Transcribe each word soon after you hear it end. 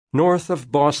North of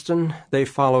Boston, they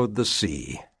followed the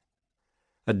sea.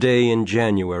 A day in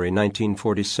January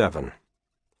 1947.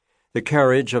 The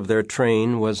carriage of their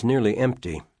train was nearly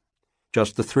empty.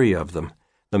 Just the three of them,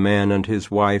 the man and his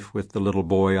wife with the little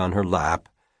boy on her lap,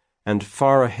 and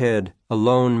far ahead a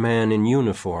lone man in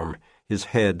uniform, his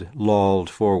head lolled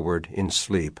forward in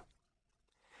sleep.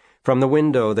 From the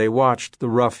window they watched the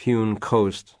rough-hewn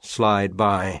coast slide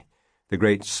by, the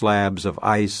great slabs of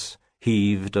ice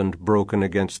heaved and broken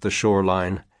against the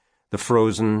shoreline, the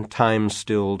frozen,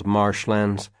 time-stilled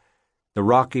marshlands, the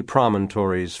rocky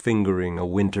promontories fingering a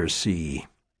winter sea.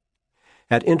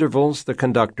 At intervals the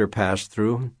conductor passed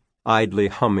through, idly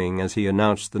humming as he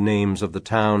announced the names of the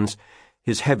towns,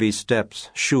 his heavy steps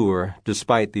sure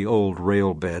despite the old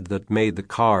rail bed that made the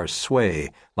car sway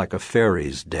like a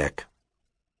ferry's deck.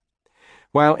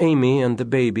 While Amy and the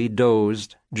baby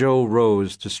dozed, Joe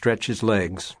rose to stretch his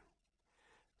legs.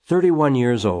 31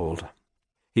 years old.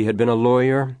 He had been a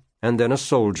lawyer and then a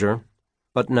soldier,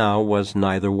 but now was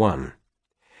neither one.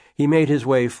 He made his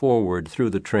way forward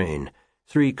through the train,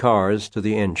 3 cars to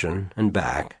the engine and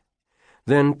back,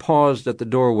 then paused at the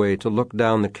doorway to look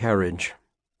down the carriage.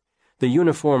 The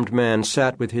uniformed man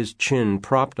sat with his chin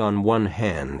propped on one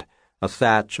hand, a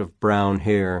thatch of brown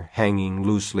hair hanging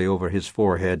loosely over his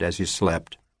forehead as he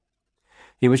slept.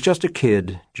 He was just a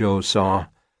kid, Joe saw,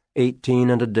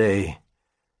 18 and a day.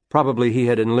 Probably he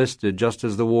had enlisted just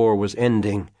as the war was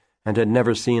ending and had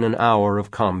never seen an hour of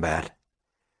combat.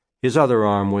 His other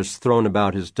arm was thrown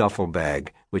about his duffel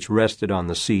bag, which rested on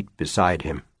the seat beside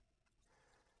him.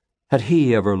 Had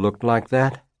he ever looked like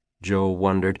that? Joe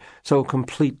wondered, so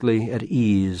completely at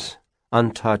ease,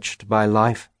 untouched by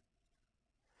life.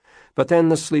 But then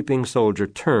the sleeping soldier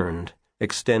turned,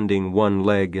 extending one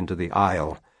leg into the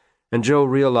aisle, and Joe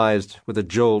realized with a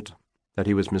jolt that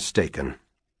he was mistaken.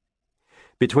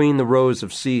 Between the rows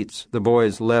of seats, the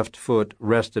boy's left foot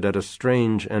rested at a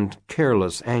strange and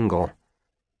careless angle.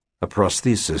 A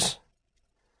prosthesis.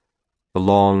 The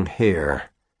long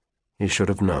hair. He should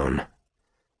have known.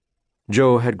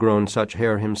 Joe had grown such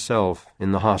hair himself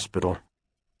in the hospital.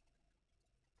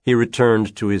 He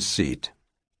returned to his seat.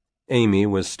 Amy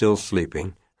was still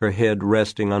sleeping, her head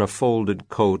resting on a folded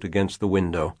coat against the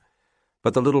window,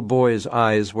 but the little boy's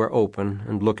eyes were open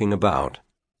and looking about.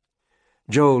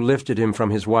 Joe lifted him from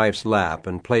his wife's lap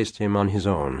and placed him on his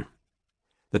own.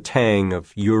 The tang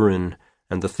of urine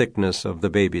and the thickness of the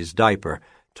baby's diaper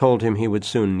told him he would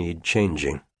soon need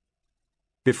changing.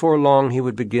 Before long he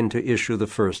would begin to issue the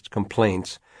first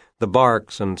complaints, the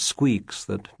barks and squeaks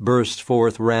that burst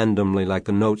forth randomly like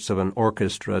the notes of an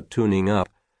orchestra tuning up,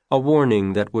 a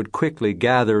warning that would quickly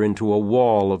gather into a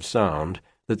wall of sound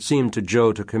that seemed to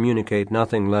Joe to communicate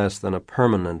nothing less than a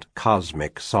permanent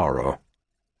cosmic sorrow.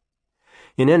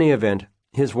 In any event,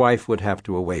 his wife would have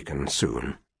to awaken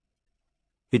soon.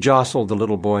 He jostled the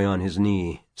little boy on his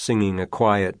knee, singing a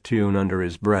quiet tune under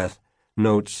his breath,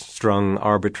 notes strung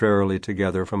arbitrarily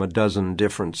together from a dozen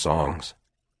different songs.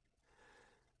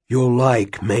 "You'll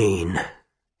like Maine,"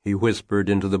 he whispered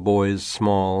into the boy's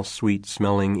small,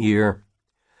 sweet-smelling ear.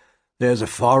 "There's a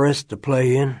forest to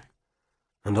play in,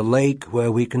 and a lake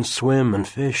where we can swim and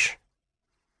fish.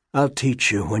 I'll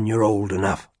teach you when you're old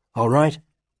enough, all right?"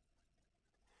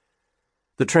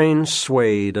 The train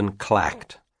swayed and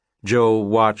clacked. Joe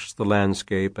watched the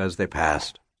landscape as they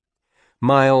passed.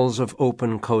 Miles of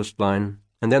open coastline,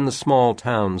 and then the small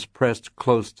towns pressed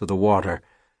close to the water,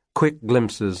 quick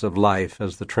glimpses of life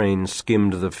as the train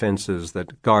skimmed the fences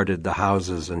that guarded the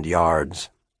houses and yards.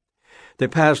 They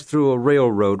passed through a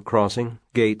railroad crossing,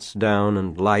 gates down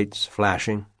and lights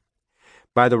flashing.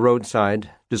 By the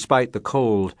roadside, despite the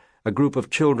cold, a group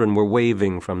of children were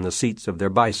waving from the seats of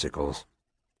their bicycles.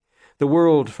 The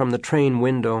world from the train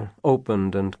window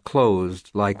opened and closed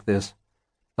like this,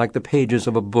 like the pages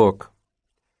of a book.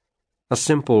 A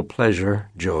simple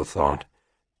pleasure, Joe thought,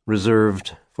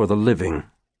 reserved for the living,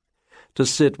 to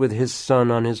sit with his son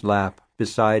on his lap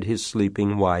beside his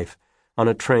sleeping wife on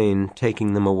a train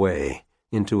taking them away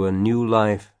into a new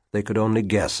life they could only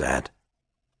guess at.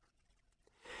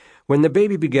 When the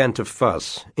baby began to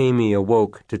fuss, Amy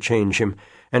awoke to change him,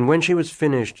 and when she was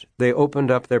finished, they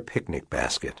opened up their picnic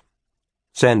basket.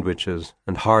 Sandwiches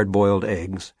and hard-boiled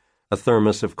eggs, a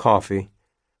thermos of coffee,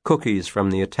 cookies from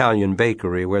the Italian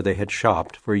bakery where they had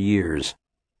shopped for years.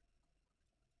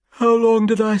 "How long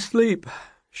did I sleep?"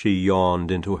 she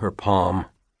yawned into her palm.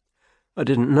 "I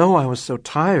didn't know I was so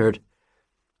tired."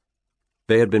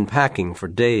 They had been packing for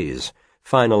days,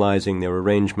 finalizing their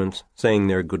arrangements, saying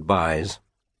their goodbyes.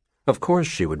 Of course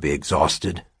she would be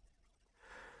exhausted.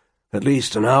 "At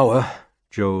least an hour."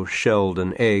 Joe shelled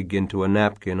an egg into a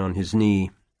napkin on his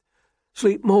knee.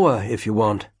 "Sleep more if you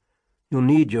want. You'll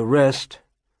need your rest.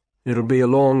 It'll be a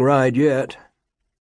long ride yet.